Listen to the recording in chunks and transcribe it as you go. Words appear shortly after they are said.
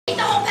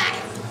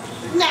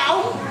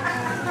No.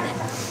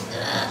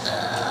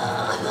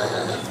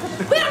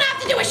 We don't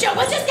have to do a show.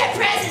 We'll just get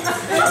presents.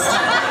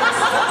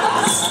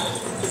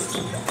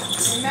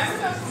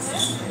 Remember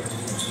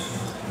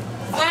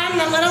I'm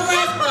the little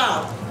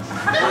Lesbo.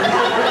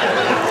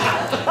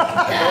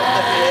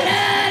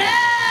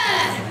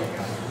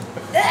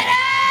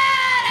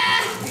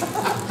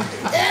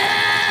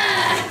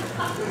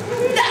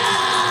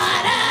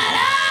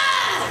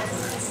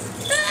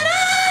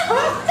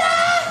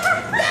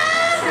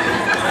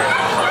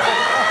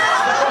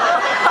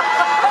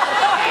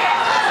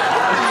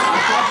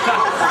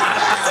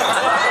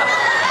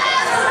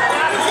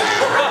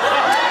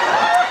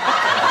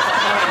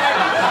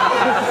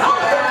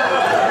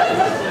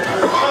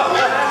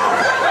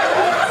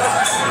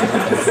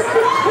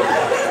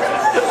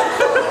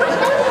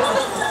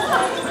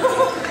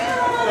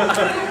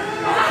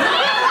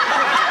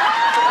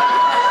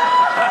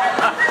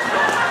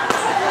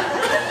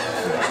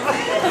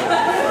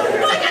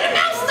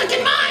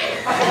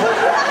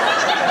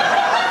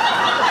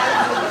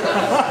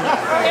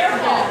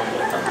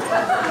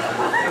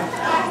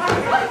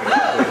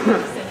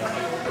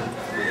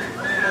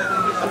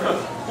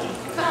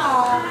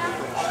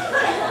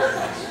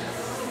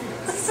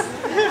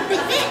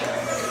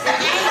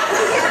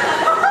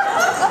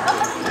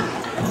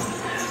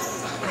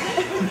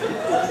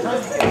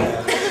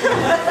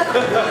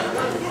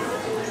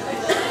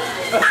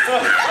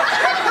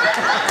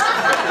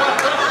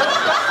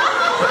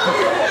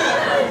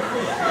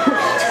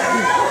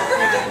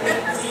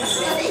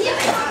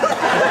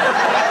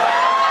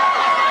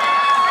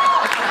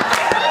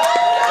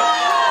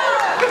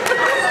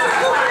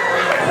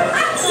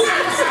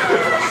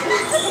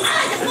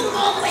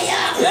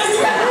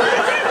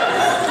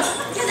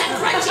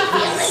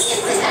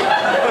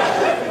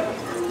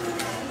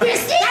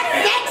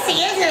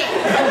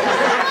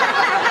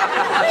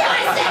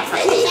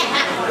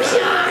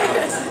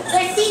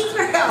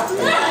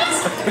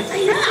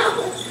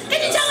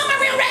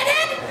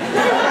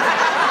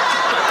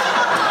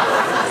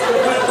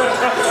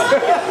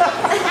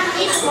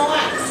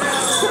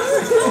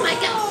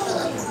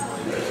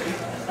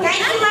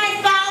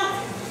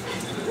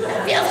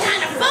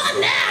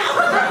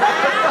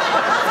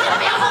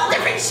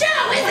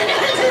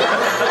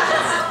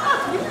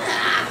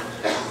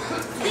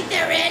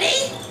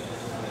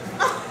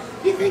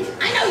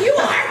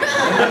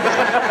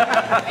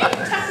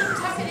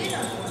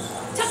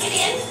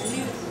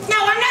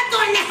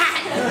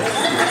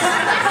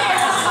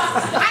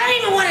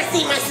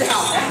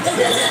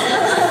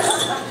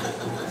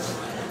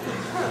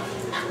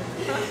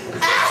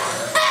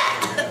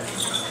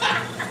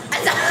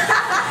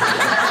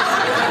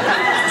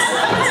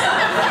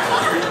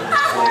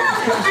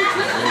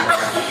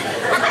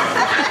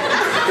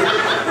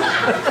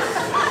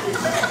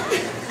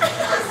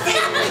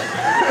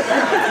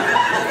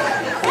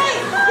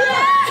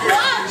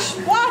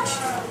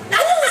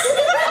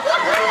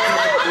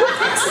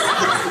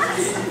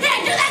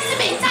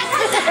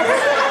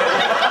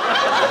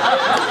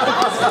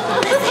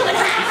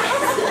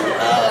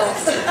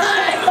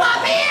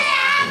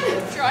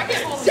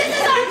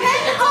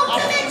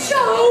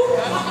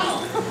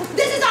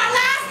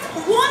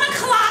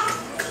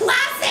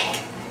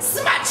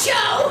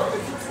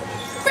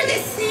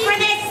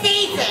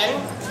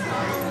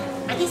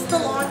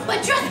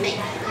 But trust me,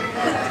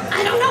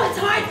 I don't know, it's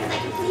hard because I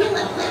can feel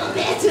it a little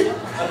bit.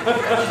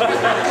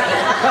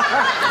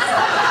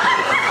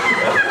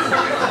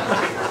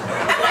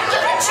 I want you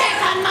to check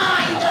on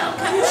mine, though.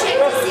 Come check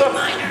to see if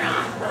mine are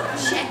on.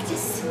 Check,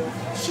 just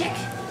check.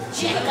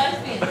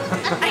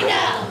 I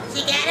know.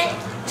 You get it?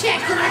 Check,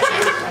 come on,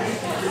 check.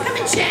 Come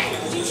and check.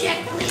 Would you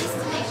check, please,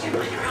 to make sure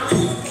mine are on?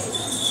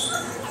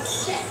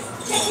 Check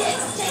it.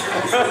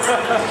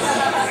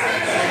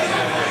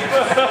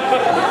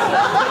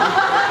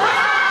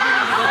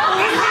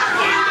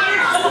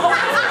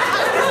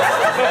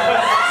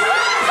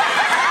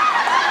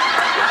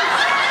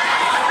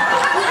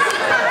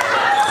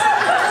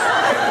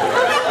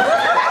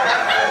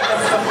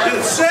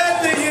 The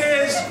sad thing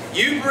is,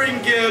 you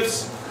bring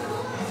gifts,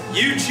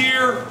 you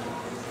cheer,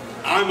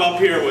 I'm up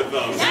here with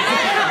them.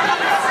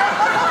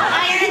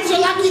 It's your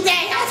lucky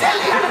day, I'll tell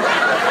you.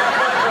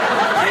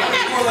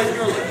 More like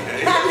your lucky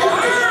day.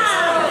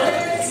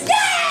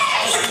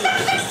 Yay!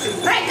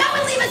 Right, go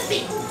and leave us be.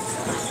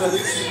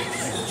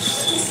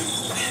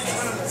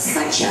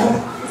 Sancho.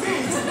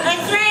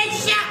 Let's ready to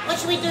shop. What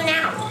should we do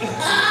now?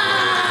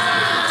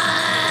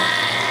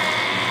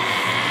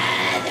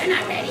 They're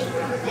not ready.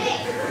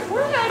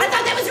 I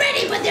thought that was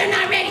ready, but they're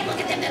not ready. Look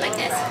at them, they're like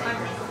this.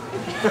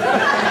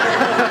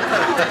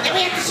 And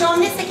we have to show them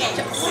this again.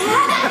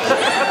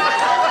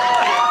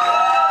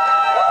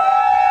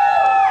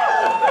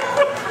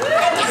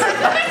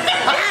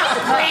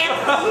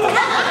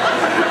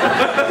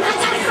 I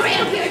got a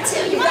cramp here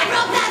too. You want to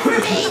rub that for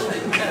me?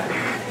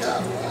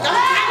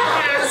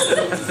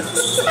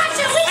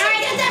 Macho, we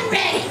should get them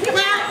ready. We're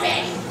not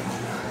ready.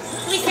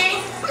 Can we sing?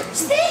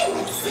 Sing,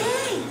 let's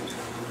sing.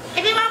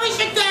 If you want, we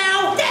should do.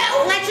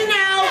 Let you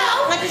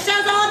know what the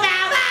show's all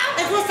about.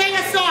 We'll sing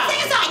a song. Sing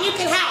a song. And you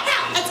can help.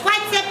 It's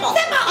quite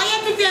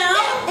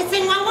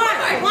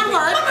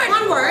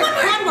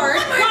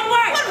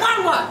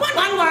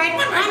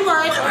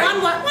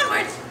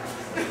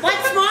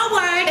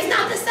word is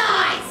not the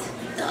size.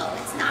 No,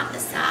 it's not the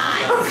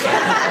size.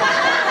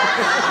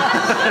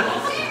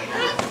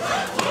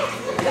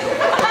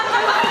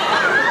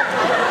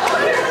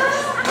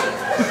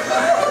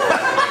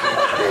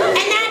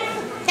 And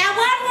that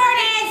one word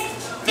is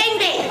ding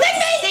ding. Ding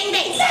ding. Ding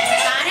ding.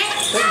 Got it?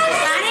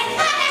 Got it?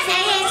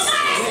 Say it.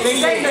 Ding,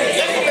 ding, ding.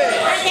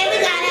 Okay, we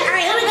got it. All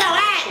right, here we go.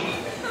 And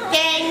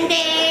ding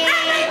ding.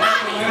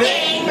 Everybody.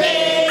 Ding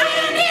ding. I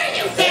don't hear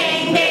you.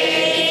 Ding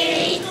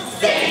ding.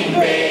 Ding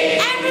ding.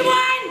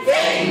 Everyone.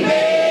 Ding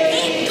ding.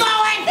 Keep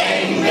going.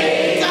 Ding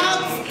ding.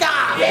 Don't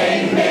stop.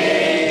 Ding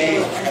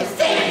ding.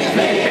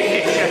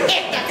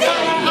 If the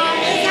color of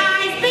his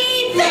eyes be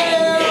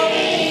blue,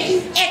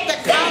 if the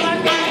color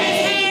of his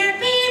hair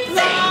be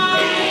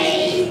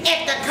blonde,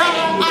 if the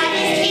color of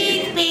his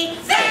teeth be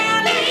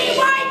fairly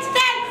white,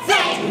 then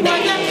that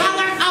was the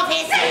color of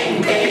his hair.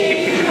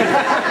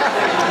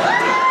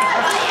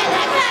 Oh yeah,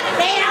 that got him.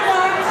 That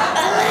works.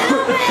 A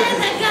little bit.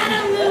 That got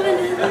him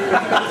moving. Yeah.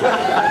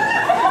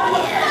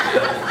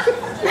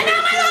 And now,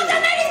 my lords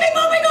and ladies,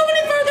 before we go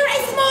any further, a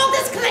small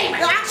disclaimer.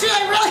 No, actually,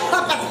 I really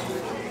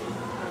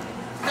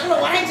I don't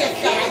know what I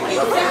just said.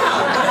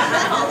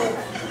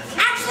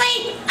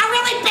 Actually, a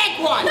really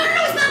big one. No,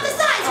 it's not the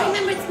size.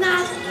 Remember, it's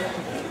not.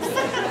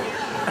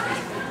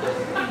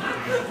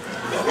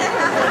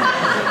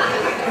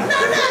 No.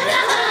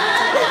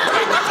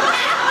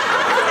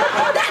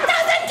 That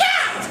doesn't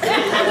count.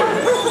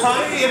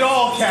 Honey, it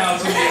all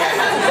counts in the end.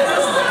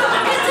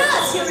 It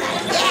does. You're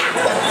right.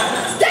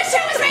 Yeah. This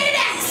show is rated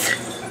X.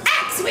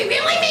 X. We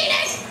really mean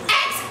it.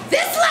 X.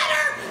 This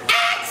letter.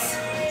 X.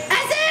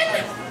 As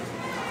in.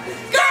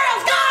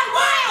 Girls Gone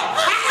Wild!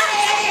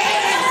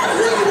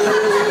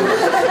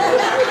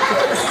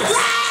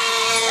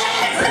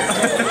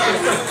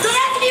 So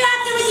that's if you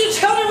have to with your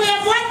children, we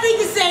have one thing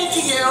to say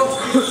to you.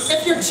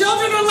 If your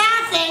children are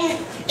laughing,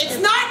 it's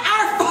not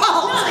our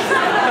fault.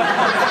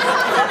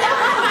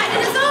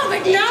 It is over,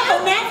 dear.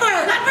 No, never.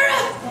 Not for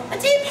a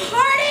deep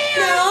party.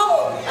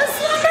 No. A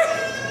slumber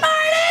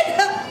party.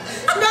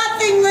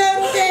 Nothing,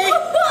 Lindsay.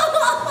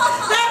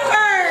 That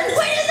hurts.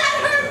 Where does that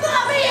hurt,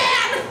 Ploppy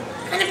Ann?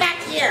 Kind of back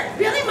here.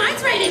 Really,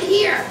 mine's rated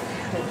here.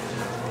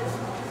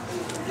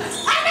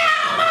 And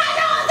now, my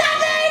lords and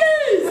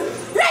ladies,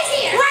 right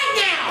here. Right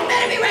now. It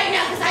better be right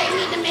now, because I am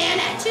meeting a man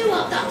at 2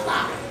 of the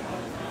clock.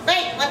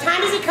 Wait, what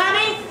time is he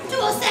coming?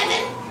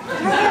 2:07.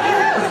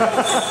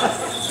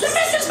 The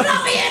Mrs.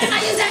 Ploppy Ann, and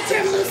I use that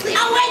term loosely.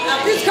 Oh, wait,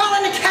 who's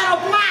calling the kettle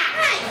black?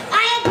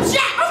 I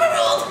object.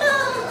 Overruled.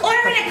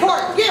 Order in a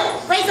court. You,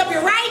 raise up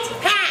your right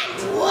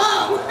hand.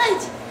 Whoa. What?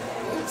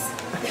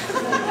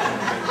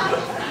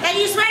 And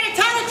you swear to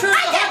tell the truth.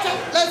 I do.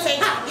 Lucy,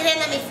 you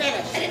didn't let me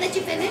finish. I didn't let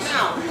you finish?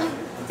 No.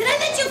 Did I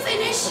let you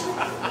finish?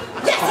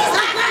 Yes, he's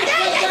not right.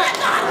 Yeah,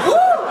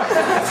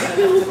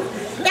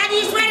 Now do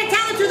you swear to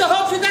tell the truth, the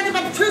whole truth, nothing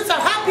but the truth, so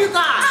help you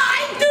God?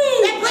 I do.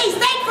 Then please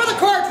thank for the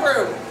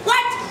courtroom.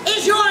 What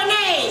is your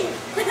name?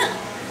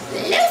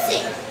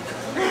 Lucy.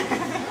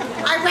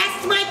 I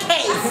rest my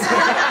case.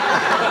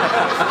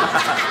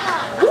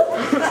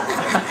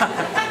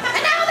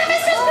 And now the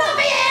Mrs.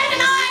 Ploppy Ann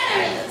and I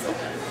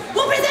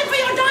will present for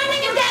your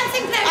dining and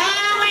dancing pleasure.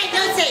 Wait,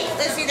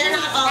 Lucy, they're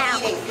not all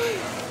eating.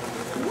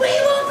 We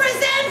will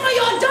present for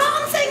your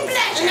dancing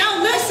pleasure.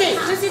 No, Lucy,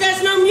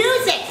 there's no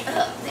music.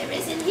 There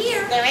is in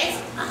here. There is?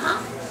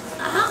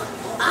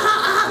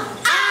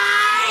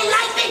 I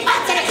like big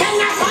butts and a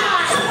king of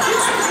pie.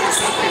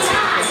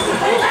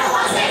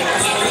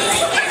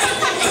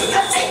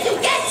 You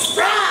get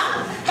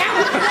strong. I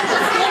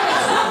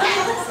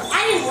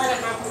didn't want to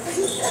have this.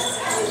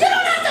 You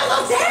don't have to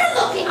look. They're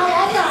looking. Oh, all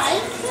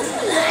right.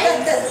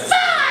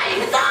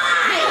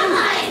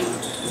 Fine.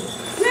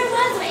 Where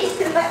was we?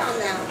 I don't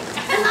know.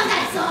 I love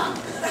that song.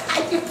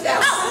 I do too.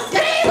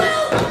 We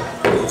will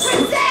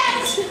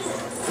present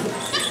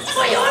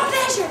for your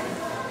pleasure.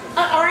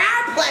 Or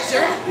our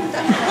pleasure.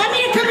 Want me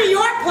to come to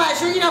your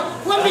pleasure,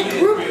 want me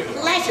group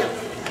pleasure.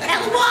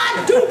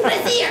 L1, du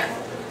plaisir.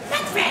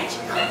 That's French.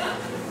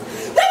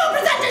 We will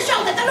present a show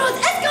that the Lords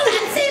Eskel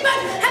and Seaman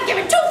have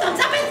given 2 thumbs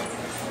up in.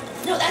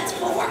 No, that's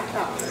 4.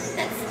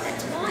 That's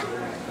 1.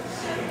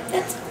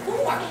 That's 4.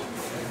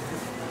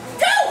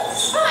 2!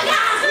 Oh my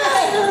God!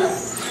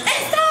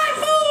 It's time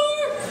for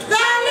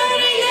the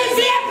Looney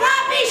Lucy and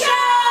Ploppy Show!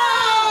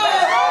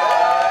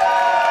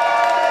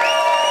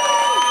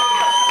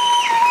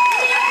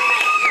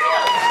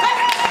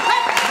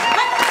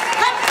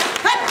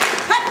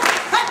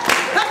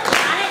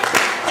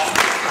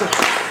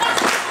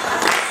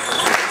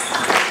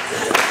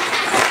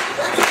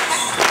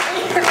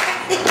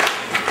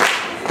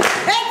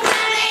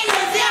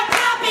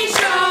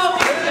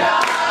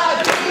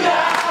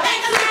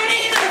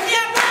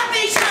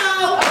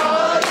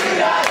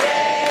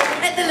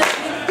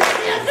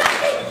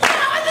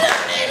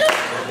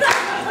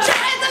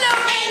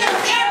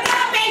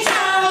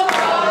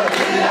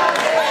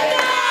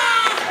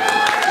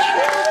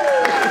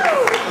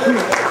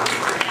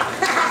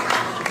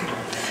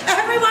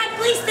 Everyone,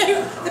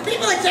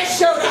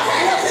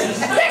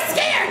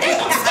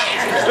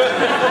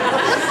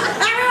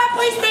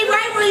 please stay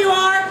right where you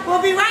are.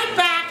 We'll be right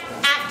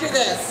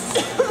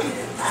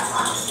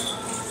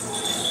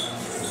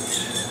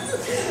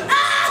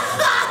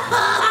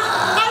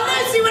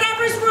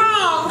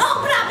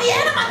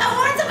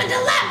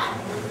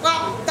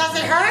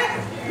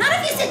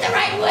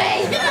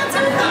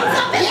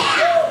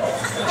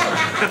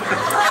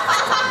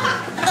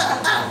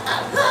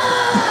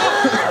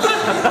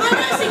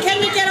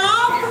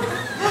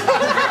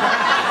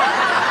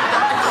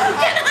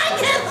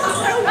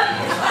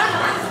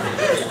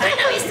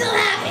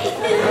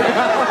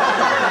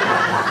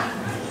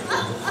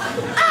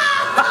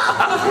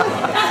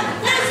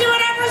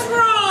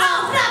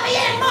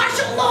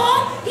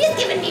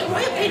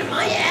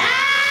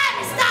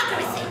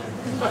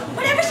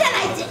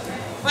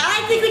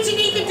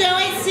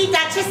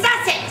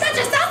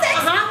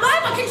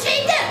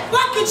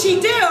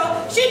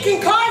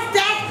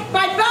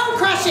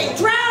crashing,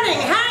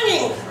 drowning,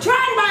 hanging,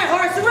 trodden by a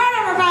horse, run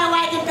over by a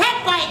wagon,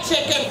 pet by a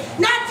chicken,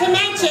 not to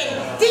mention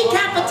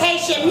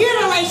decapitation,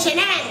 mutilation,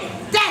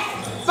 and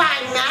death by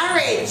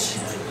marriage.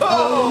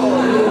 Don't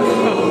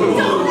move!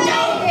 Don't move!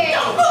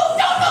 Don't move!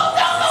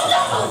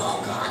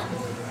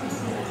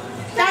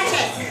 That's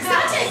it.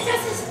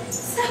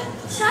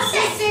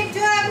 You seem to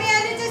have me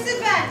at a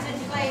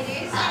disadvantage,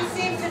 ladies. You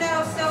seem to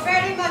know so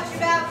very much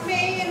about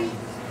me, and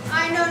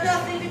I know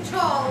nothing at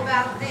all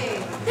about thee.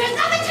 There's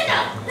nothing to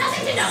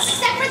know,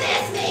 except for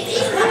this,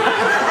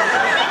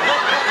 maybe.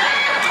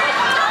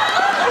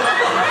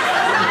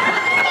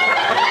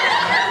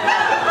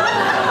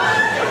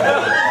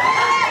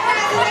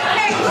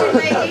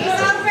 Ladies,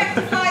 I'll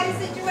rectify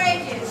the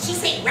situation. She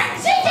said, she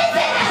did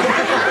that.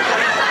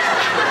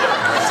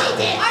 She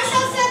did. I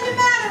shall send a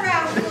man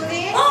around for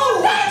thee.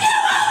 Oh, thank you.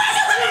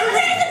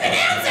 Hasn't been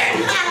answered.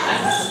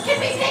 Can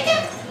we pick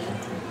him?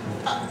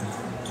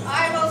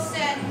 I will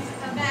send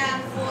a man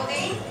for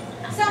thee.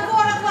 Some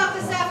 4 o'clock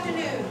this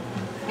afternoon.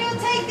 He'll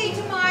take thee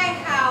to my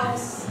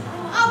house.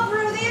 I'll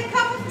brew thee a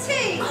cup of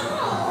tea.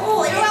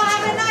 Oh, And we'll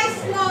have a nice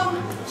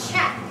long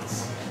chat.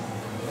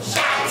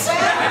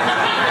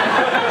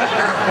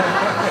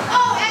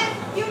 Oh, and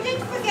you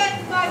didn't forget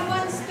my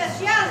one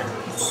speciality.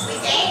 We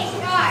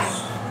did? Aye.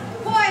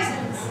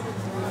 Poisons.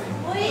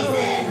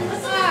 Poison.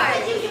 What's the matter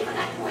Aye. with you? You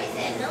forgot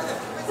poison.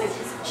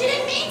 She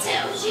didn't mean to.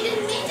 She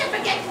didn't mean to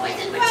forget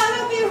poison. But Well,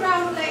 he'll be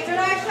around later,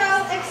 and I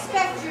shall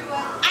expect you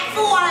At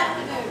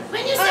 4.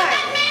 when you send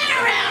that man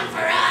around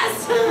for us.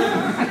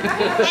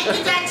 Thank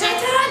you, Duchess.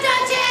 Ta-ta,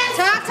 Duchess.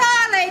 Ta-ta,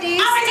 ladies.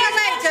 Oh, and See you there's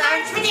no later.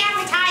 charge for the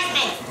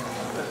advertisement.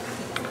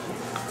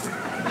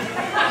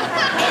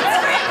 It's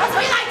free 'cause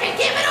we like to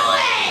give it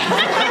away.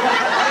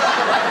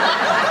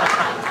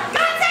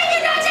 God save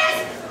you, Duchess.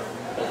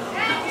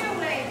 And you,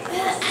 ladies.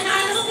 And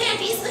our little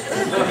panties.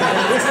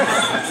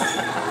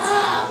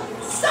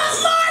 Some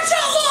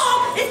martial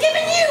law is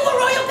giving you a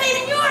royal pain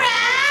in your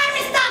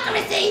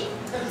aristocracy.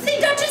 See,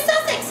 Duchess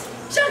Sussex,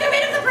 she'll get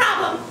rid of the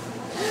problem.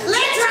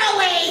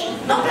 Literally.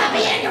 Oh,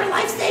 Ploppy, and your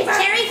lifesaver.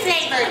 Cherry Oh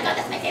flavored. my God,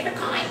 that's my favorite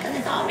kind because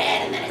it's all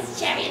red and then it's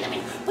cherry and then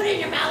you put it in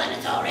your mouth and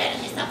it's all red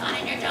and you suck on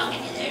it in your tongue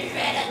and it's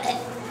red.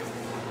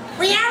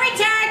 We now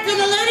return to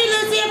the Looney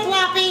Lucy and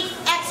Ploppy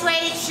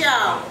X-rated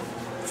show.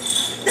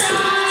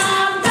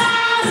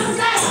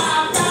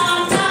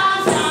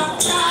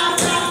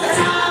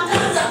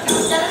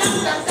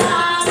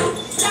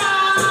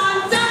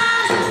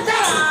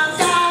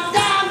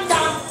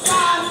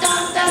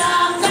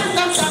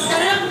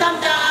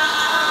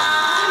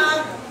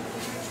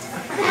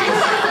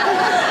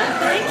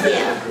 Thank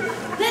you.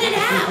 Let it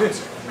out. If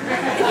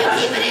you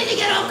keep it in, you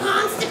get all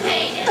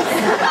constipated.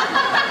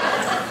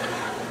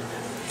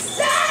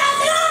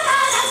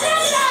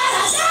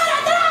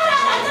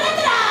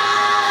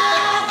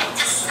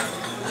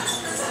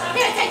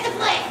 Here, take the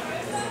plate.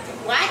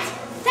 What?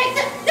 Take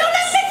the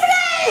Olympic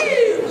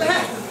plate.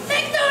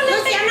 Take the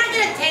Lucy, Olympic. I'm not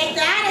gonna take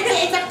that.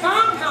 It's a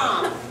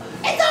pom-pom.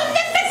 It's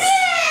Olympic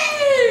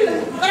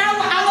plate. But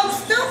I look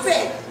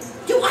stupid.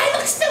 Do I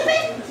look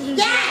stupid?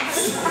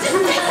 Yes. Just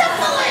take the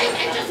filling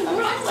and just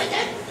run with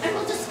it, and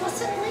we'll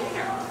discuss it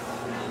later.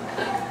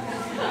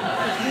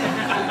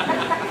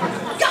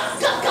 Go,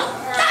 go, go.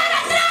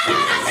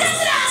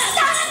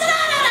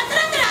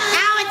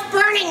 Ow, it's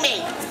burning me.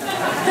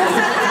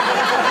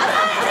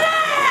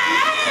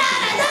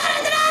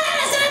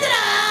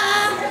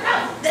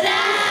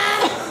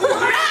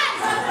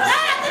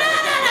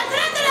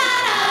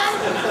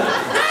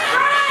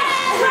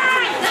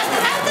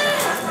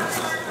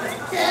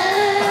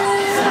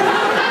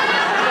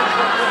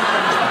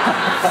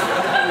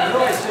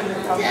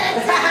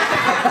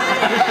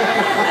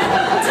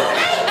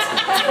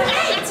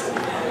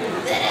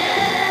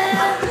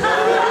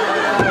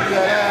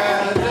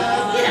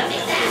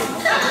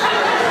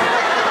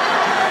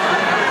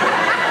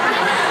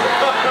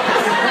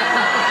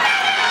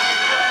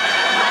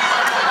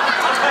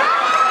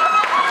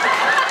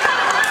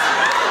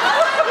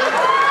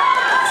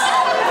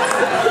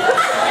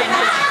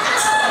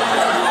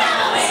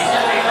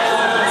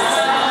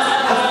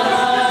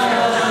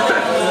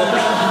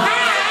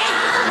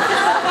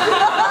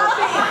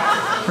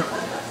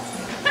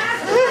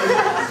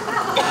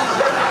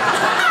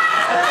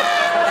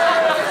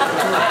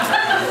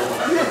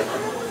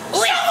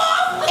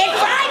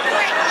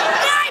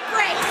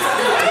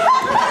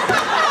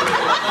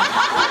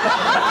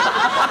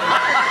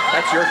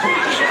 That's your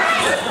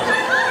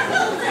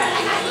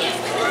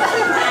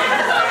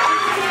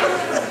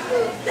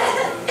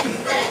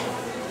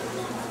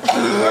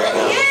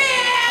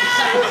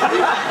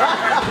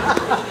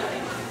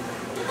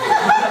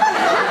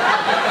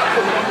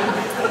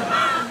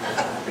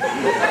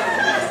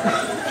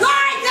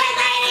Lords and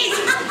ladies,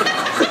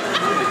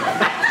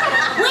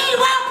 we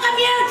welcome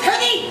you to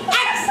the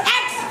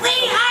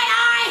XXVII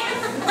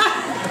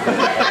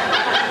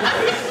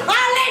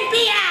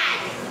Olympiad.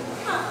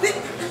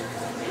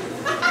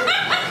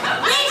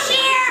 This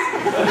year,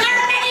 there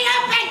are many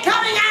up and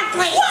coming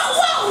athletes. Whoa,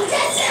 whoa,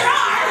 yes there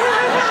are.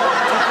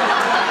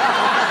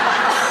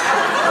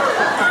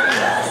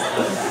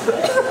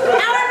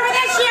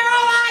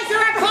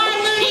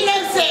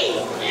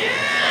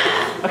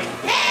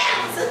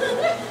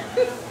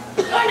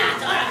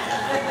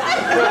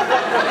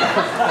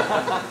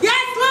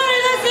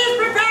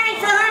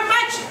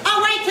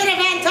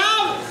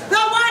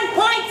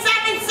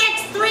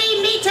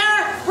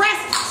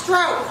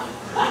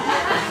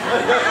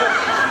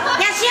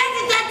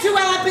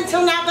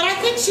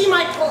 think she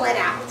might pull it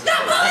out. No,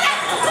 pull it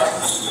out!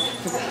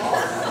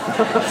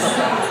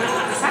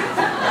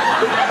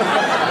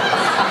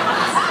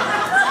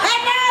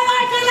 And now,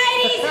 lords and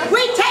ladies,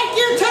 we take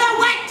you to the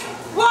wet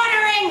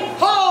watering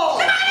hole.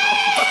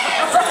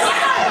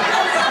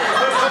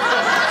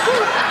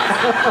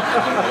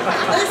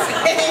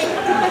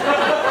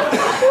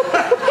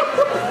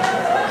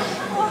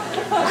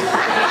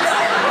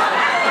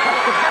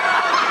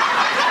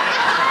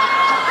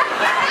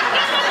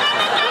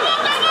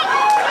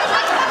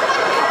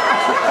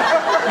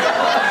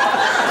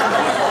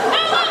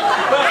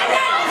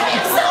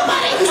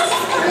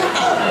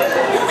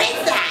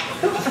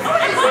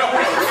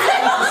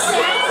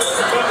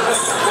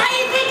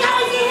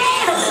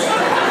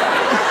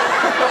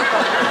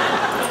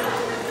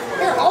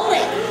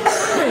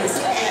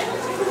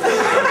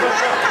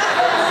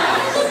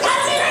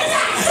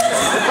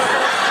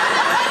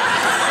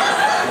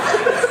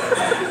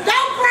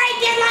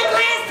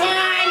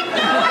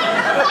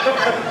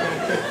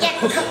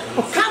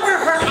 Cover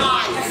her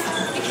eyes.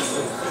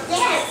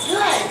 Yes,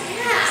 good.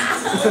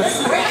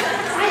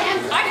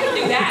 I can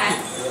do that.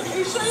 Are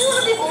you sure you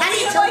want to be How do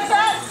you like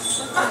that?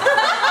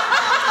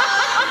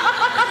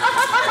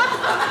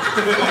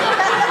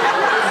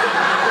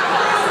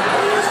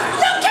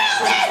 You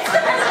killed it!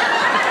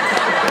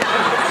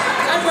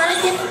 Don't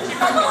break it.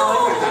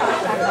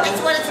 That's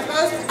what it's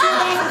supposed to do.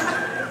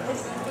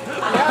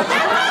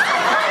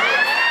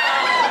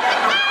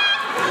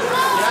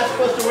 You're not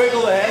supposed to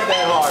wiggle the head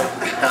that hard.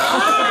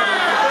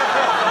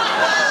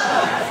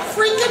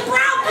 Freaking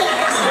broken.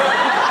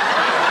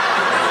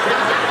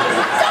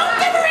 Don't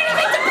give her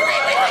anything to play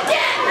with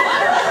again!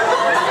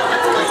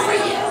 It's good for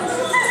you.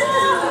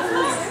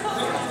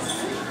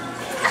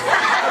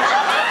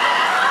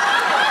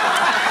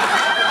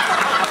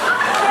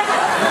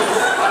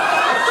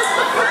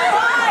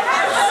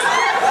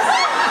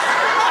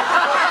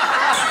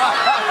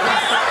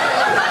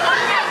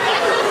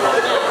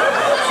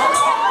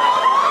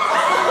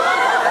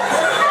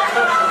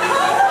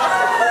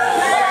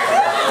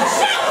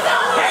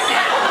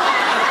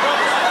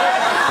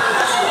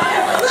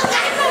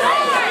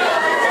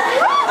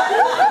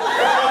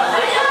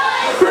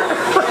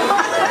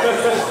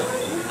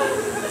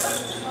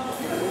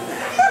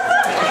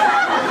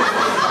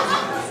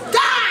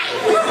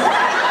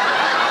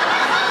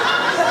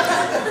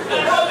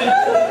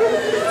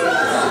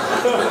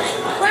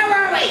 Where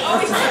were we?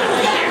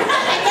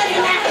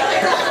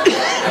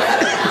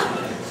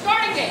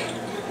 Starting game.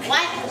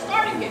 What?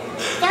 Starting game.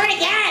 Start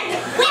again.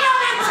 We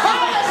don't have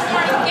time.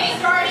 Starting game.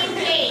 Starting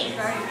game.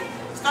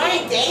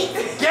 Starting date?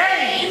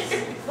 Game!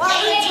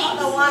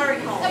 The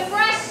watering hole. The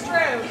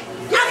breaststroke.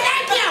 No,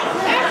 thank you.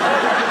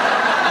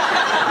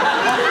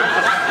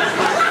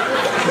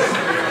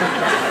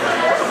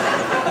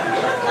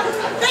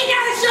 They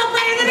know the show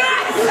better than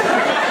us.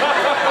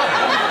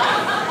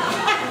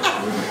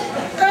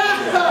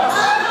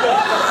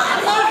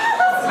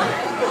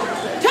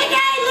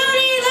 Today,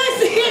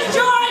 Lucy is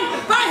joined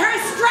by her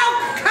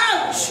stroke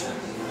coach,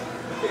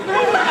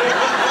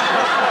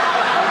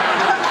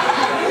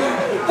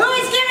 who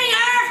is giving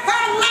her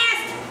her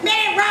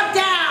last-minute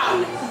rub-down.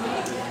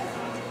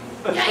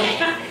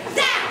 Yeah.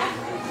 Down.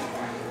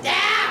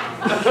 Down.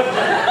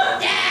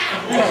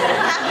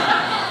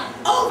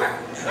 Over.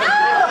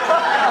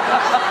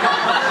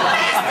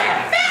 Faster.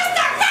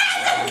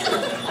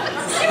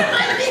 You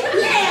remind me.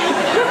 Yeah.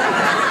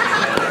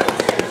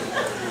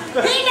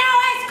 He now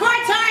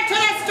escorts her to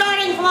the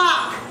starting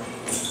block.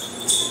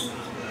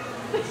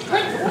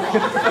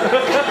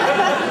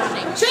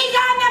 She's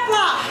on the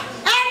block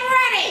and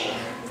ready,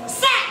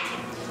 set.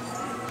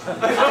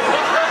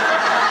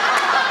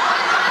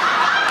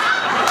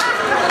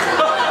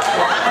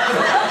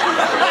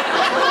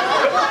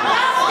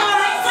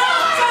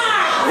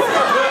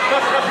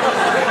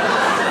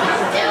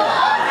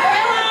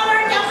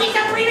 Don't be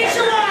so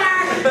premature.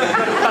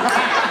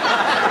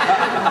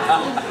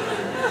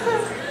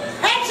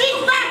 And she's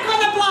back on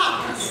the block.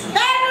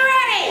 And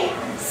ready,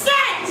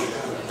 set,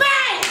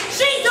 bang,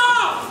 she's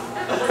off.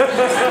 Look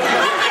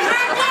at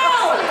her go.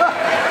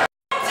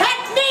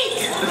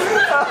 Technique.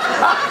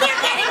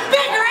 They're getting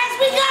bigger as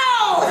we go.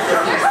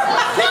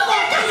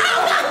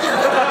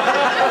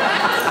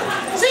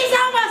 She's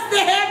almost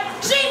there.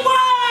 She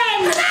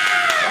won.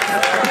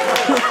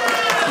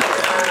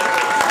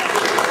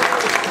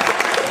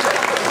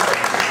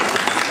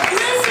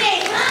 Lucy,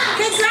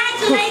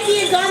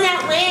 congratulations on that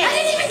win. I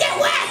didn't even get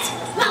wet.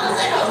 Well, a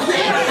little.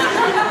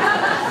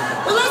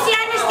 Well, Lucy, I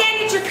understand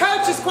that your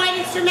coach is quite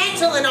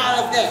instrumental in all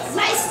of this.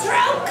 My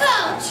stroke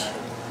coach.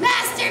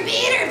 Master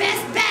beater,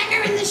 best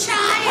banger in the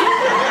Shire.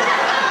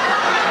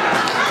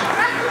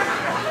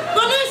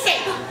 Well, Lucy,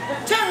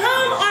 to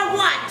whom or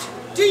what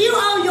do you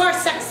owe your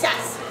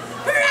success?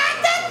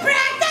 Practice,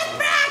 practice,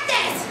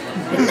 practice.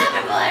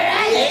 Lover boy,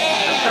 right?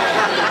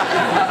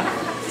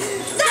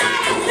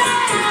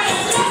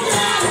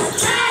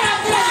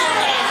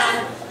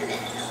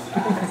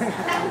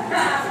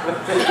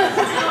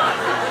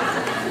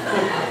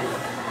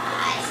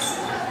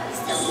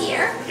 Still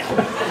here?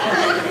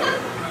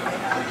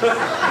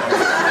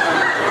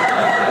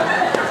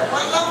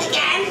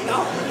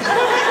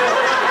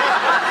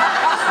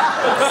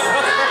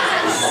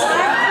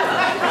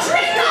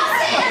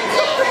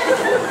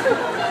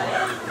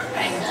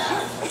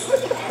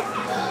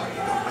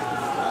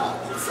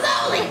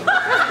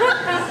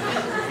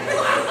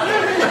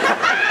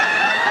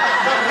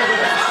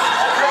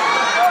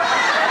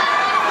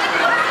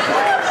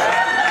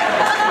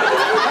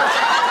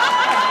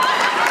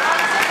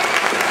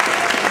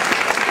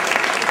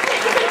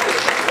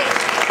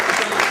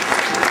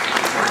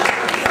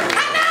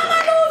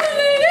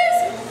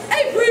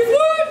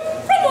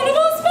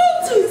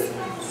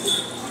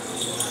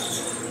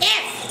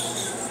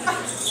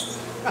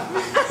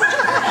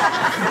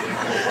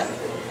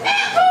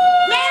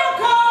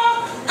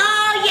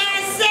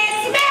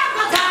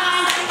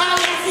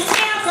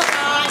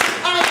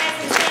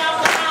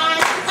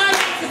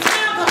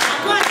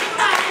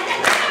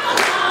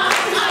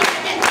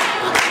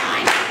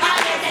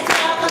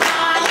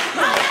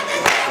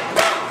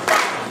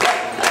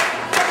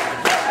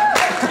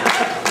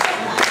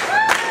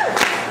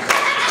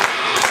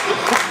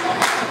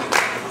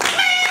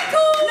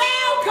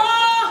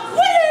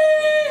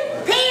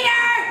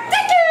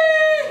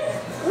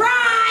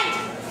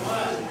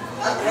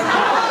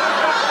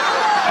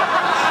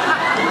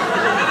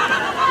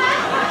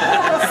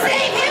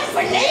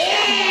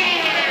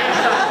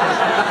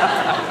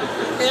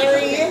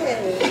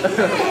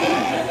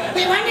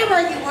 We wonder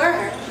where you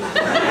were.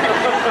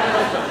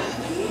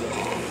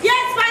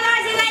 Yes, my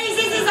lords and ladies,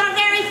 this is our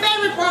very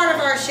favorite part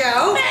of our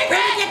show. Where we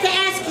get to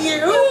ask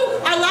you,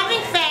 our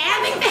loving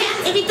fans,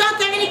 if you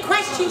don't have any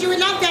questions you would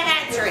love to have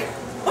answered.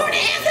 Or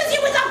the answers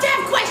you would love to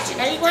have questions.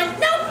 Anyone?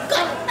 No,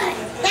 good.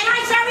 Then I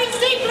shall reach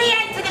deeply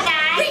into the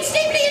bag. Reach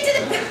deeply into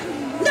the...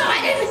 No, I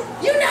didn't.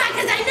 You know,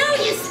 because I know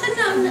you.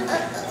 No.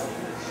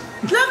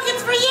 Look,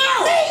 it's for you.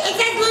 It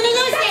says Looney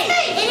Lucy. That's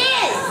me. It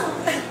is.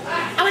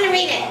 I want to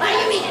read it. Why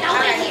don't you read it? I'll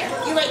wait here.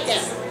 You wait there.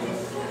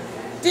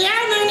 Dear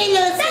Looney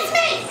Lucy. That's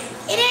me.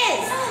 It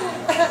is.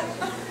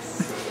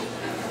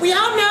 We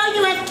all know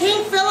you have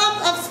King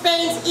Philip of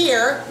Spain's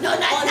ear. No,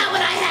 that's not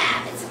what I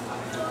have. It's...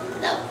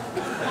 No.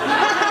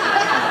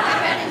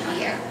 Right in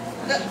here.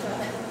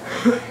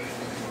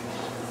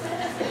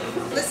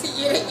 Listen,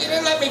 you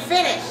didn't let me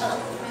finish. Oh.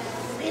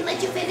 I didn't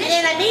let you You finish?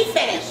 didn't let me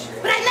finish.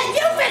 But I let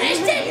you finish,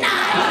 didn't I?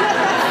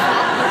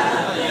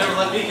 You never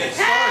let me get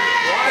started.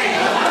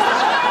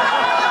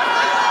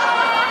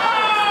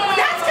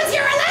 That's because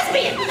you're a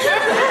lesbian.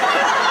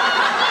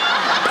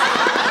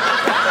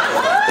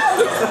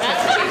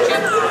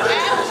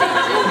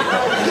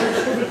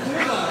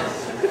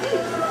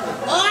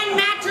 On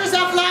matters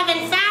of love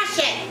and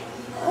fashion.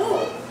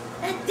 Oh,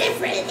 that's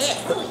different. It is.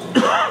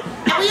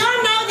 And we all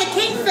know that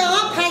King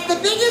Philip has the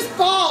biggest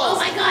balls. Oh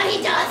my God,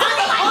 he does. Oh,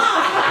 they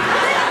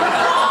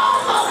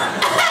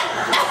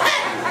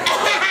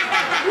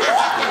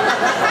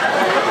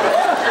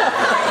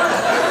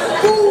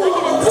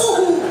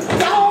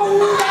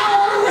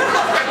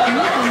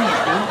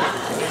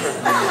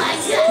Oh my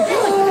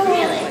goodness,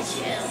 really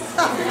true.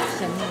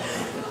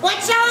 What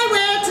shall I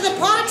wear to the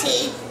party?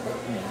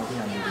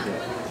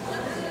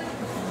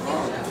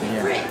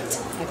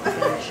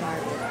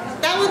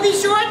 That will be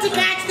sure to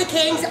catch the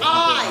king's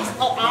eyes.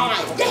 Oh,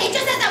 eyes. Yeah, he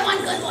just has that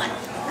one good one.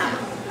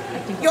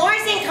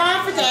 Yours in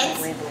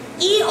confidence,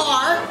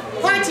 E.R.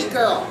 Party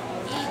Girl.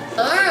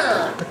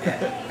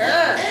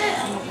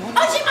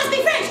 Oh, she must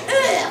be French.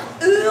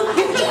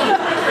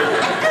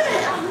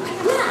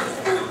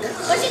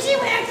 What should she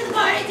wear to the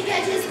party to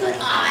catch his good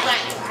eye?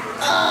 Right.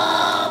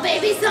 Oh,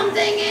 maybe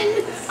something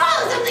in...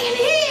 Oh, something in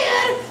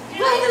here.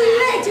 By the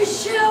letter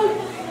show.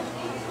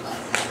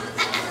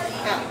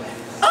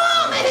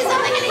 Oh, maybe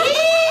something in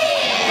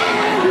here.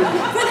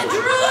 For the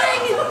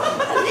drawing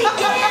of the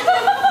end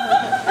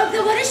of the...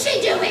 What is she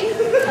doing?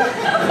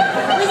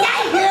 Was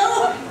that you?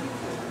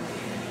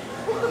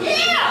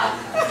 Yeah.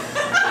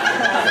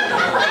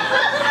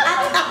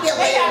 I'll tell you I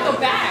later. gotta go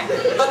back.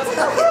 I'll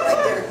tell you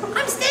later.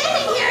 I'm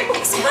standing here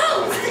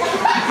exposed.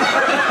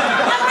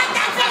 Well, like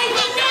that's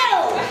anything new.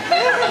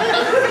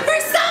 For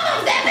some of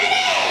them, it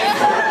is.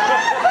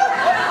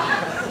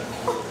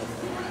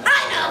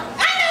 I know.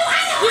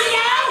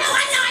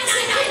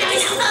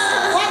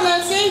 What,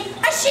 Lucy?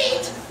 A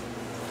sheet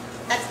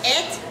That's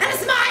it? and a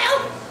smile.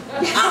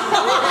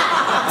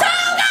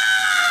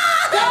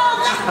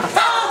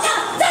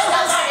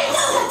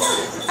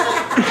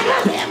 I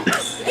love him.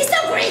 He's so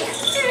great.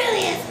 He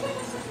really is.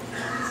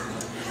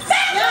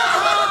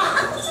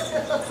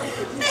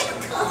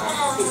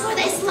 Before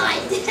they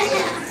slide.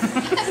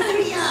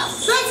 Hurry up.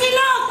 Lucy,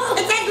 look!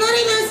 It says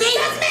Looney Lucy.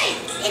 That's me.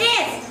 It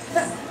is.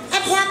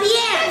 And Ploppy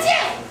That's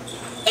you.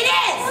 It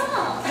is.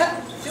 Oh.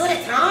 Two at a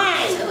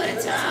time. Two at a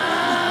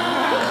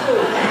time.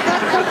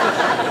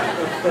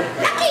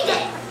 Lucky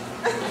day.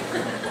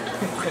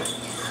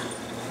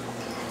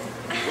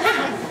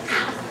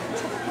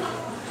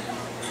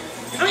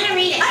 I'm gonna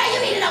read it. All right, you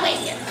read it. I'll wait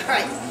here. All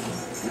right.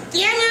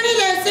 Dear Looney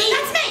Lucy.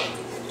 That's me.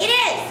 It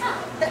is.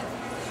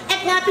 And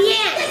Ploppy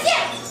That's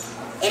you.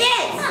 It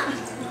is.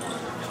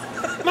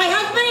 My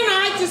husband and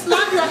I just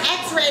love your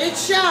X-rated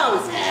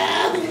shows.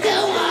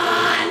 Go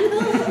on.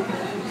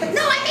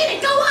 No, I mean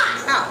it. Go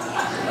on. Oh.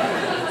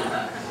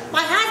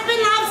 My husband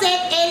loves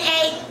it in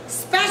a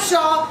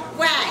special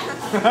way.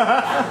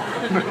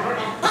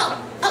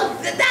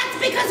 That's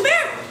because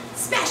we're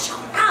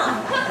special. Oh.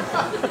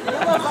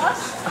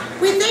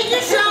 We think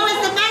your show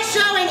is the best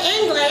show in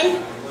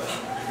England.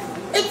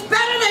 It's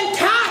better than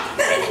Cats.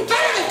 Better than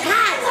Better than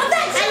Cats. I love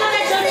that show. I love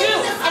that show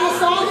too. And the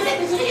song is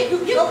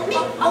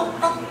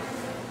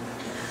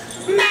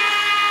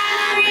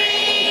Mary,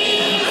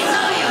 so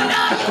you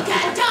know you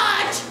can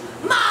touch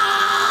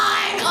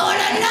mine all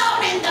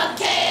alone in the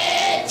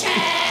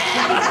kitchen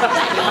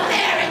when your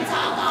parents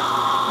are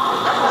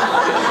gone.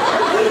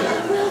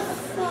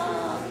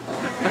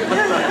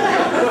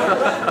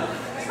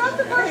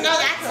 know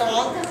that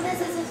song.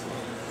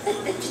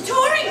 The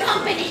touring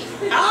company.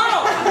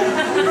 Oh.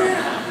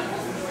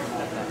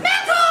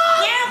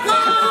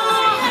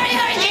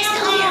 Hurry, they're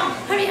still here.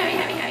 Hurry.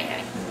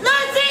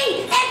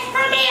 Lucy, it's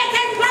for me. It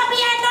says Ploppy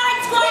and Lord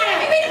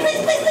Squire. Read it,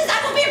 please. I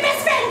will be your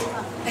best friend.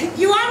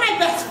 You are my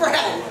best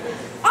friend.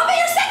 I'll be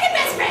your second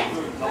best friend.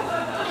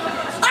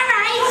 All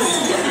right.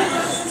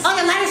 Oh,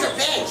 the letters are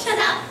big. Shut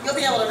up. You'll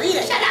be able to read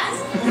it. Shut up.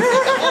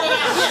 Hold it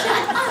out here.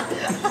 Shut up.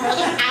 Hold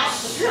it out.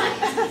 Shut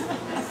up.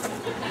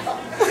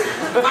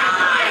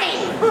 Fine.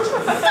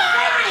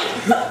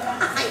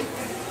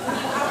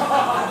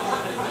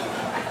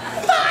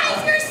 Fine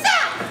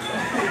yourself.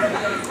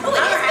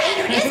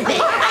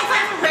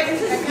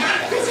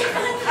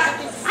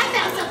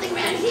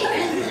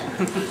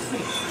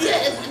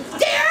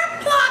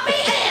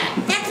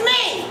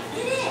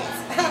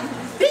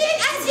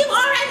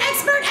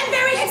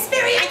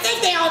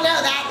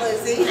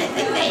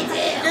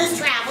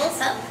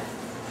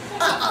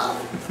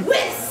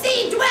 With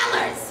sea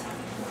dwellers.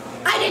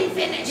 I didn't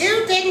finish.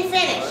 You didn't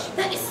finish.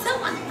 That is so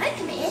unlike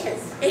me. It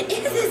is. It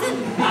is, isn't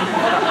it?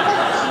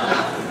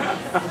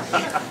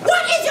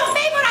 What is your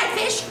favorite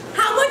fish?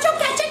 How would you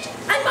catch it?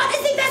 And what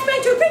is the best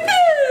way to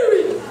prepare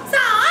it? So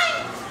I'm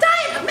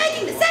tired of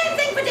making the same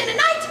thing for dinner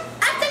night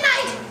after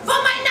night for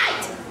my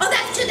night. Oh,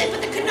 that's true. They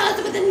put the canoes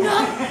with the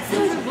nut.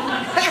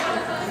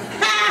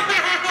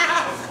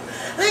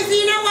 Lucy,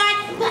 you know what?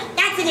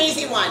 That's an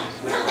easy one.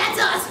 That's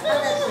us.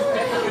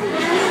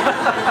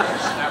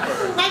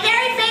 My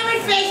very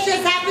favorite fish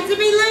just happens to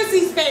be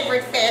Lucy's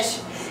favorite fish.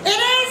 It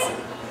is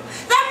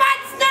the mud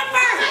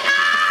sniffer!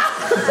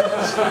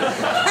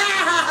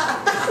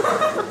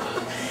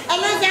 And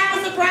Lucy, I have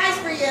a surprise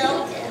for you.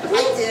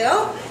 I do.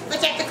 But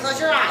you have to close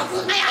your eyes.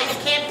 My eyes. You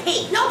can't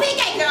peek. No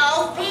peeking.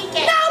 No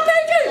peeking. No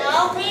peeking.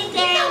 No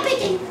peeking. No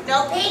peeking.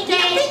 No peeking.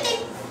 No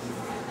peeking.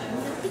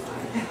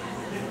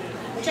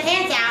 Put your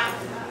hands out.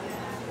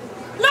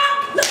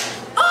 Look.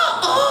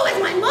 Oh, it's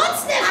my mud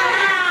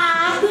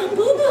sniffer.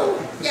 Boo-boo.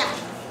 Yeah.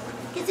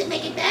 Does it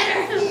make it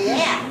better?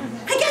 Yeah.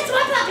 I guess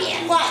what, Ploppy?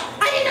 What?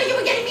 I didn't know you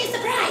were getting me a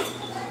surprise.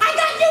 I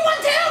got you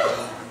one too.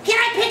 Can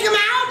I pick them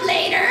out?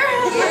 Later.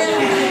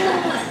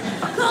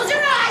 Close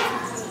your eyes.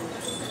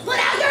 Put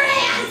out your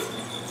hands.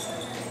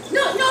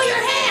 No,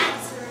 your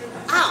hands.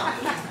 Oh.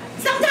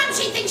 Sometimes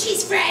she thinks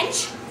she's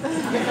French.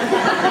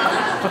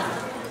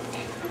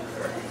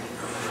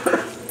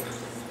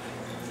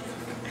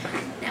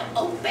 Now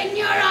open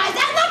your eyes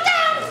and look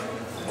down.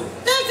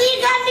 Lucy, you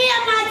got me a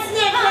mud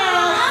sniffer.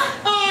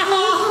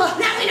 Oh.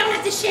 Now we don't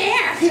have to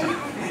share.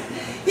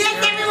 Yes,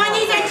 everyone,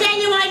 these are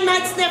genuine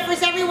mud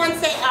sniffers. Everyone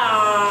say,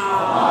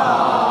 oh.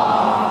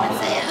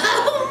 Say,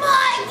 oh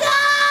my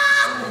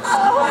God.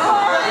 Oh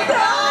my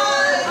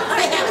God. All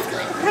right, that was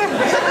good.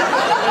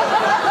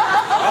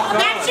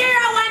 I'm sure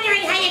you're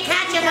wondering how you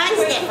catch a mud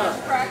sniffer.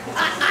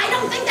 I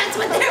don't think that's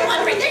what they're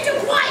wondering. They're too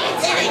quiet.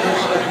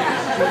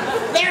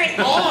 They're in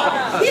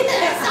awe.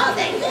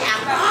 Something.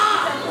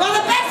 Yeah. Well,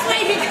 the best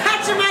way to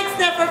catch a mud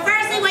sniffer,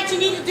 firstly, what you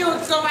need to do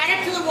is go right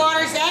up to the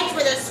water's edge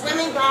where they're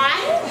swimming by,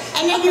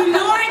 and then you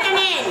lure them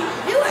in.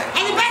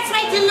 And the best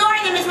way to lure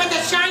them is with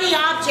a shiny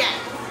object.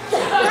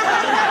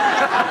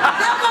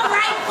 They'll go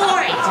right for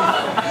it.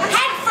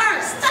 Head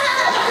first.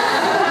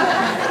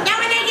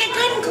 Now when they get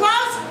good and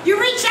close, you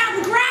reach out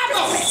and grab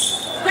them.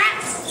 Grab.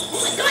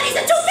 Oh my God, he's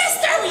a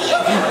two-fister.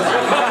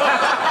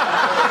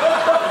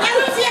 Now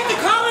Lucy, you have to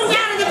calm him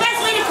down, and the best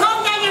way to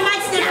calm down your mud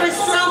sniffer is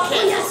stroke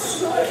him.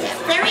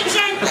 Very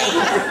gently.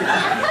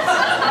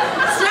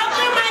 Stroke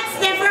your mud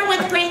sniffer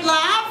with great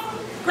love,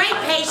 great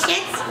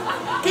patience,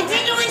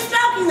 continually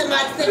stroking the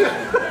mud sniffer.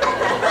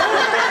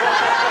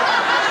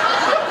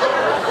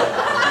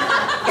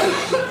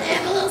 They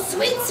have a little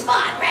sweet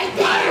spot right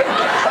there.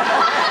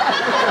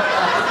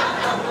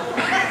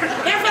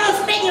 Careful, they'll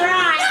spit in your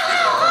eye.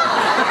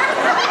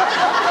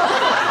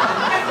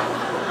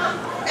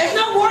 There's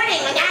no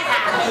warning when that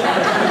happens.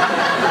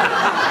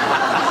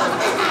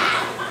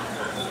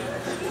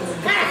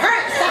 Kind of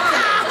hurts.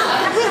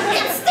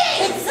 It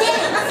stings.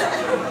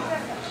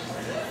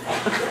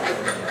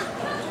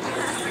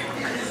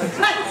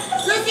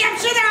 Lucy, I'm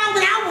sure they're all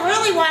now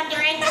really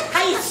wondering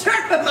how you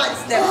serve a mud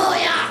sniffer. Oh,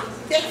 yeah.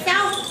 Think so?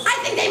 I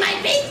think they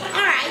might be.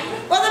 All right.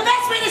 Well, the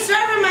best way to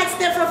serve a mud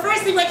sniffer,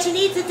 firstly, what you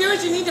need to do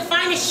is you need to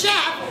find a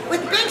chef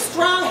with big,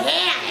 strong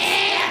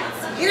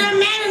hands. You know, a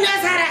man who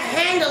knows how to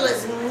handle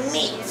his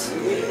meat.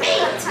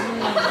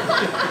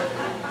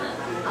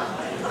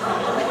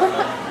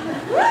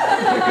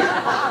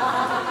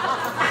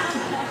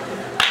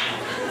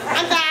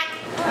 I'm back.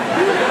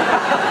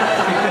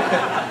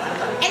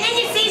 And then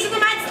you season the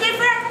mud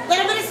sniffer, a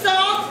little bit of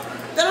salt,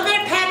 a little bit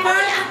of pepper,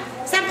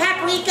 some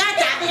paprika,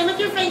 dab it in with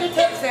your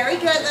fingertips. Very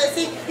good,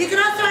 Lucy. You can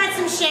also add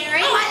some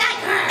sherry. Oh, I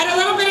like her. And a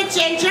little bit of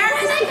ginger.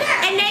 I like her.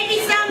 And maybe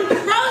some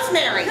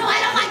rosemary. No, I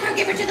don't like her.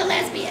 Give her to the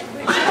lesbian.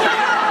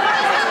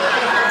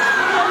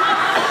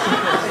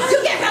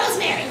 You get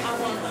rosemary.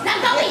 Now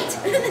go eat.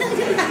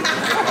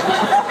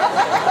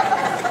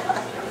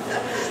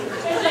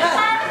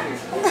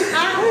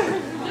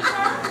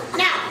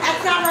 No,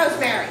 that's not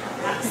rosemary.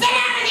 Sit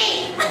down and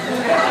eat.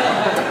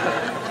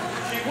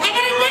 And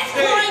then at this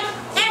point,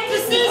 after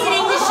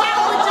seasoning, the chef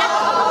would just...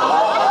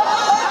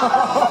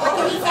 What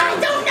did he say? I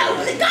don't know.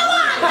 Go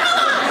on.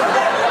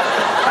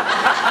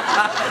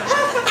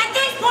 At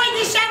this point,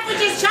 the chef would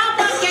just chop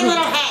off their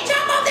little head.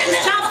 Chop off their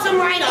Just little- chop them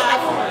right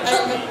off.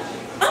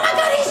 Oh my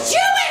God, he's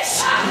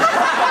Jewish.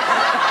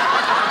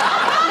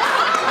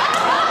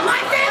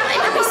 My family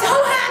would be so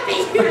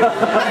happy.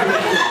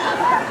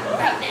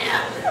 Right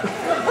now.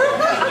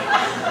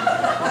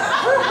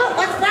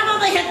 It's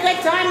probably a good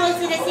time,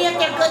 Lucy, to see if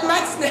they're good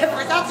mud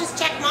sniffers. I'll just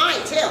check mine,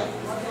 too.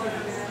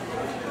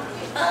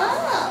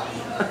 Oh.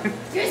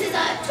 Yours is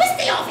a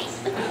twisty offie.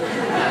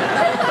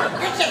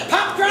 That just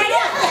popped right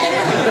up.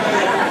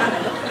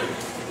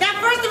 Now,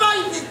 first of all,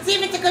 you can see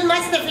if it's a good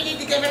mud sniffer, you need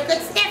to give it a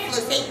good sniff,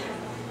 Lucy.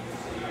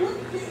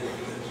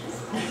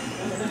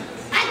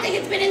 I think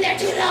it's been in there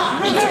too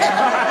long. Me too.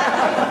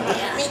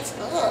 Me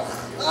too.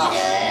 Oh,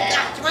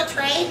 God, do you want to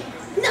trade?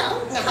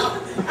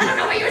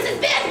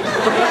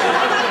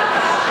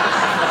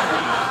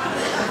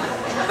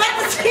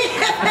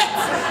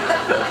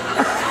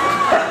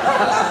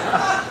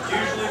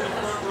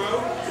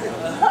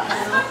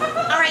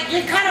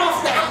 You're cut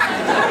off now.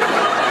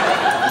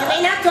 You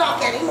may not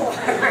talk anymore.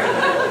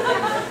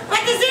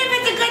 But to see if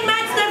it's a good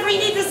mud sniffer, you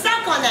need to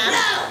suck on them.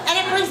 No. And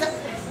it brings them.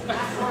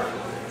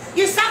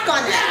 You suck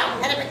on them.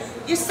 No. And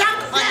you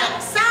suck on them.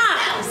 Suck.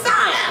 No.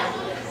 Suck. No.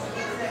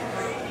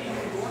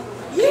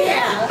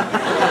 Yeah.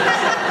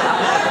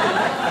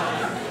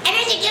 And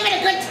then you give it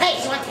a good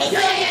taste. You want to taste it?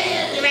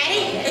 Yeah. You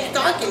ready? It's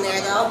dark in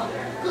there, though.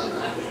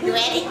 You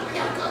ready?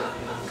 Yeah, go.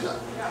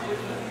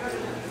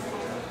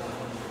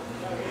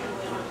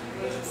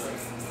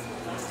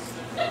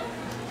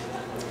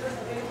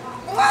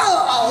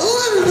 Whoa!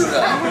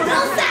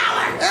 Little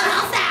sour.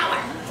 Little sour.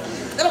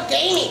 Little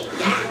gamey.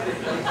 Yeah.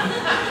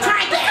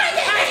 Try again.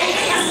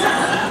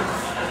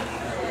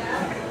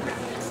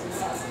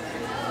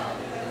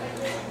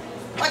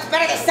 What's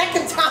better the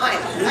second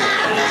time?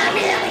 Not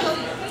really.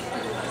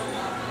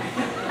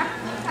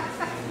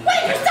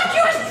 Wait, your stuff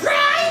yours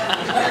dry?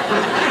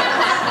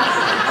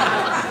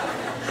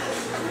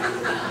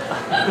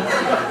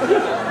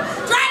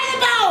 Dry to the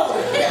bone.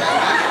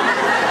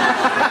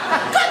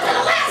 Good to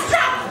the last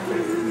drop.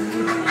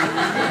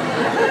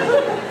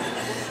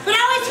 But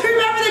always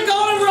remember the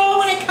golden rule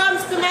when it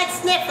comes to mud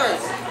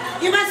sniffers.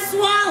 You must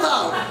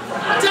swallow.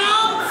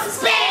 Don't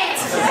spit.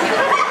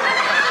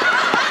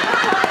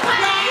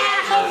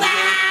 Well,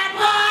 that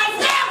was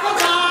sample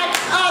time.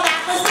 Oh,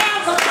 that was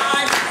sample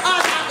time. Oh,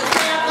 that was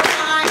sample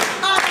time.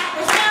 Oh, that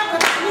was sample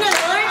time. You know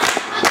the words?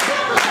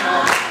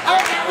 Oh,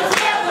 that was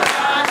sample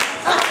time.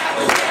 Oh, that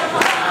was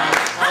sample time.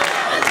 Oh,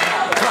 that was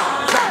sample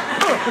time.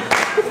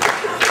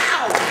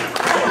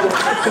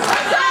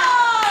 Ow!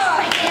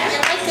 Right there,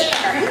 right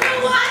there. You know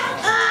what?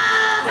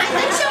 I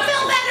think she'll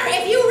feel better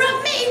if you rub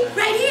me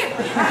right here.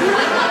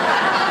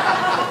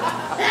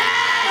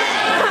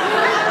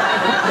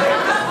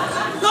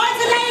 Lords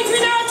and ladies, we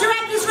now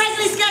interrupt this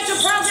regularly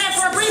scheduled program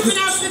for a brief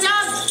announcement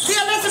of the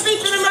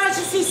Elizabethan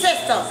emergency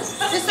system.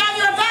 The sound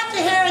you're about to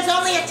hear is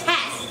only a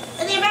test.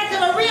 In the event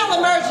of a real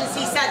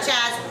emergency, such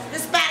as the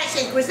Spanish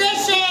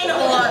Inquisition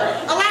or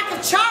a lack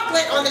of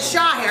chocolate on the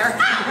Shire,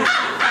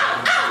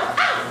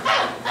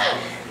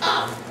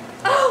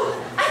 Oh,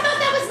 I thought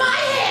that was my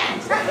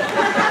hand.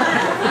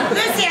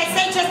 Lucy, I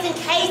say just in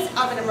case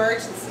of an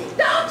emergency.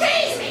 Don't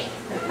tease me.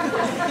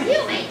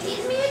 You may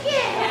tease me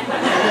again.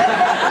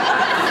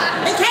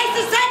 In case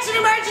of such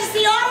an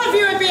emergency, all of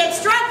you would be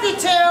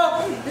instructed to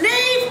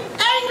leave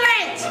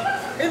England.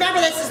 Remember,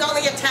 this is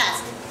only a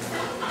test.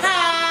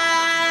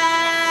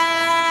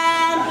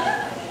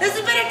 This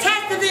has been a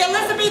test of the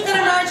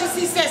Elizabethan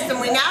emergency system.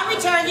 We now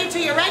return you to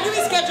your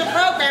regularly scheduled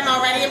program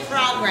already in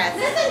progress.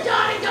 Listen,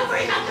 darling, don't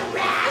worry about the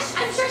rash.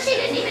 I'm sure she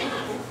didn't even...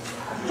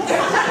 It's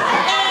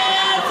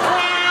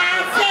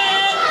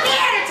classic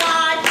theater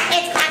time.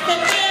 It's classic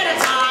theater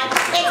time.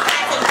 It's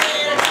classic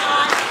theater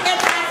time. It's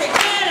classic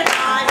theater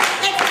time.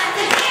 It's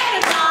classic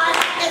theater time.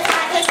 It's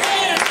classic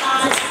theater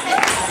time.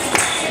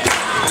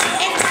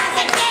 It's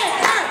classic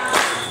theater.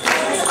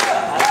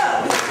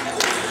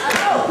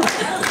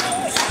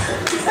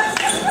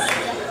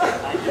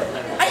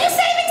 Are you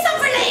saving some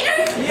for later?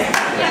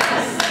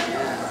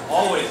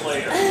 Always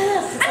later.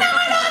 And now,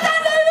 my lords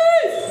and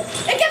ladies,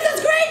 it gives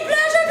us great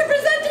pleasure to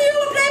present to you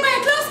a play by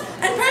a close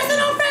and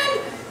personal friend,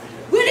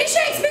 Willie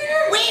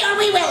Shakespeare. Wait, are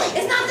we Willie?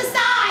 It's not the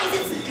size.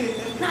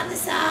 It's not the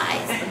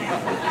size.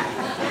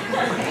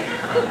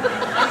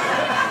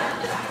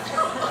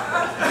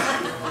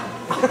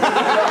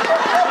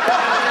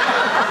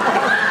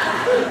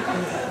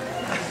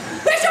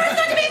 We're sure it's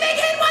going to be a big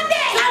hit one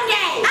day.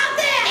 Someday. Out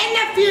there. In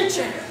the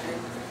future.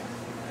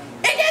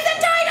 It is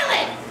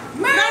entitled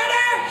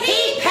Murder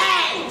He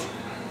Penned.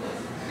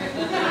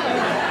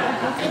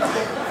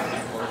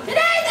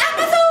 Today's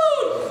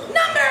episode,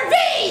 number V,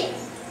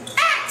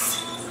 X,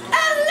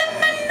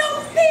 Elemental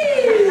P.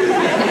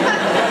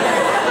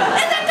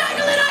 Is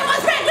entitled I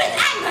was red with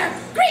anger,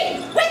 green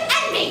with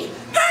envy,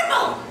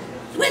 purple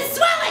with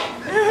swelling.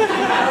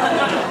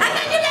 And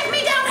then you left me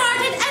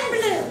downhearted and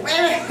blue.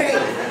 Wait.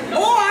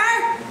 Or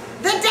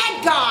the dead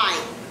guy.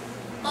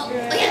 Oh,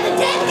 yeah, the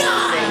dead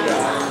guy.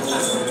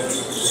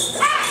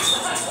 X,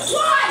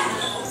 1,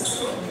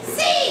 C,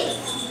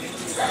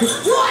 1.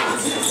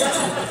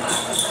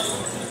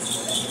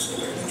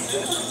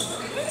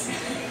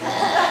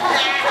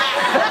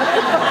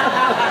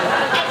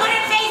 I put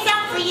her face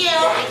up for you.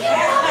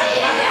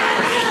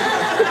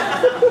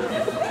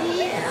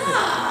 Yeah,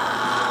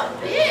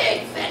 big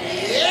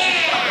finish.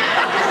 Yeah.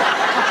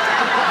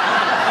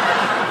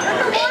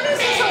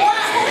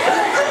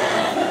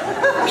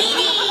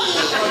 Meaty.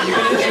 You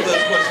can answer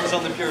those questions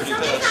on the purity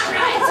Something's test. not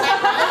right.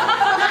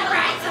 Not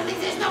right.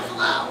 There's no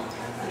flow.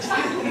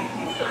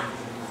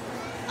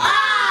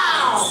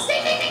 Oh.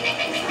 Ding, ding, ding, ding,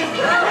 ding, ding, ding,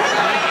 ding. Yeah.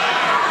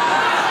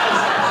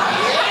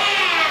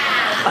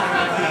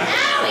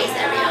 Now he's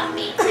the real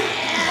meat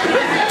man.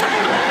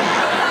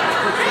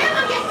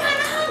 I'm getting kind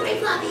of hungry,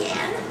 Ploppy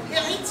Ann.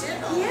 Yeah, me too.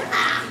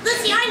 Yeah.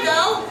 Lucy, I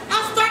know.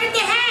 I'll start at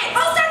the head.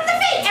 I'll start at the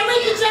feet. And we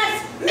can just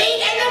meet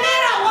in the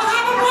middle. We'll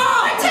have a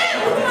ball. Or two.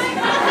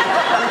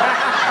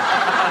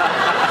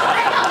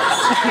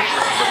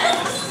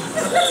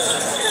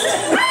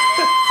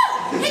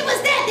 He was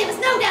dead. They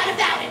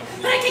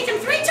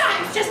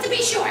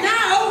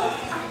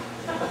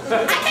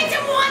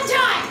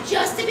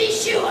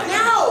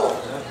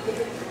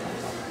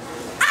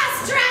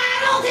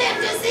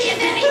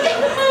anything.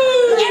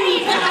 There you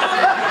go.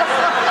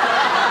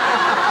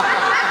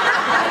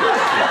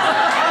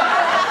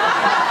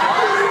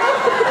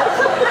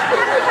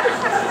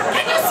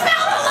 Can you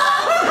smell the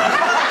love?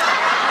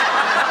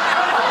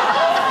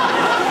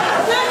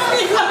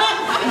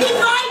 He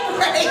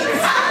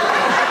vibrates.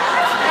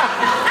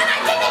 And I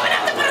didn't even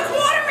have to put a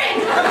quarter in.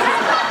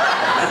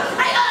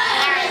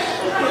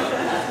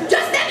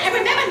 Just then, I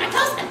remembered my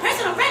close and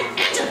personal friend,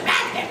 Angela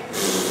Raspberry.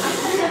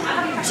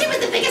 She was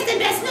the biggest and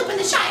best snoop in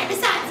the Shire,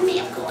 besides me,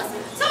 of course.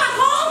 So I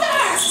called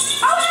her.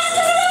 Oh,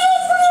 Angela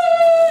Raspberry!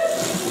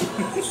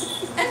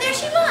 And there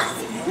she was.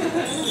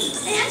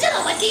 Angela,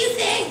 what do you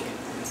think?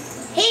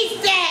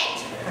 He's dead.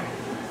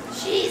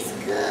 She's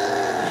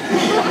good.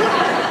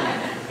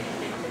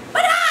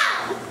 But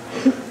how?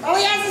 Oh,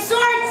 he has a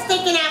sword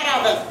sticking out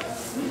of him.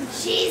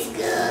 She's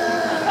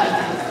good.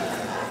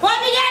 Well, I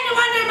began to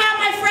wonder about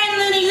my friend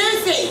Looney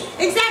Lucy.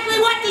 Exactly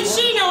what did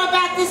she know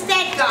about this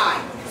dead guy?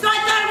 So I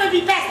thought it would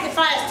be best if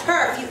I asked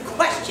her a few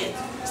questions.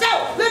 So,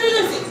 Looney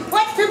Lucy,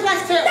 what's 2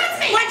 plus 2? That's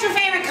me. What's your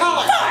favorite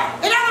color?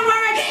 4. In other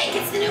words, Pink,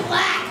 it's the new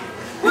black.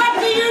 what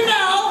do you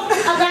know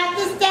about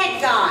this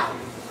dead guy?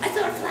 I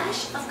saw a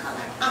flash of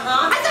color.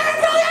 Uh-huh. I saw a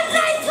brilliant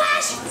bright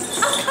flash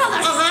of color.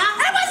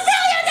 Uh-huh. It was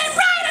brilliant and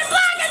bright and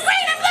black and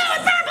green and blue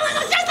and purple and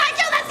it was just like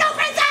you. Let's go,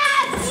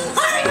 princess!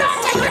 Hurry, run,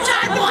 take your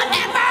time,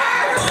 whatever!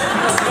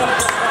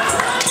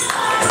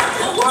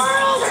 The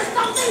world or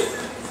something.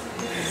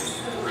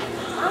 Oh my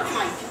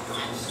gosh.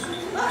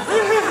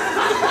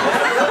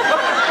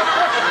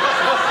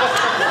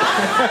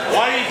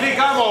 Why do you think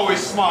I'm always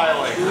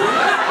smiling?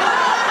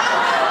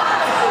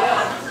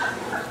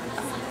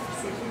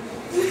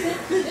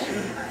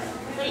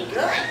 Pretty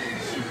good.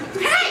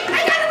 Hey,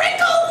 I got a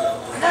wrinkle!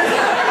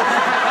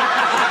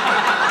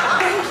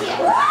 Thank you.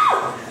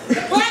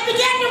 Well, I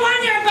began to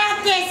wonder about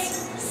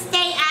this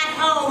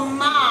stay-at-home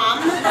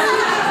mom.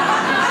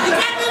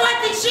 Exactly what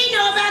did she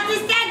know about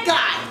this dead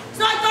guy?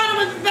 So I thought it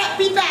would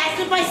be best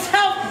if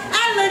myself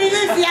and Looney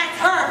Lucy asked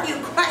her a few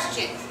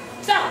questions.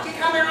 So, do you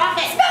come to her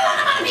office? Spell on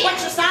the money.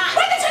 What's your size?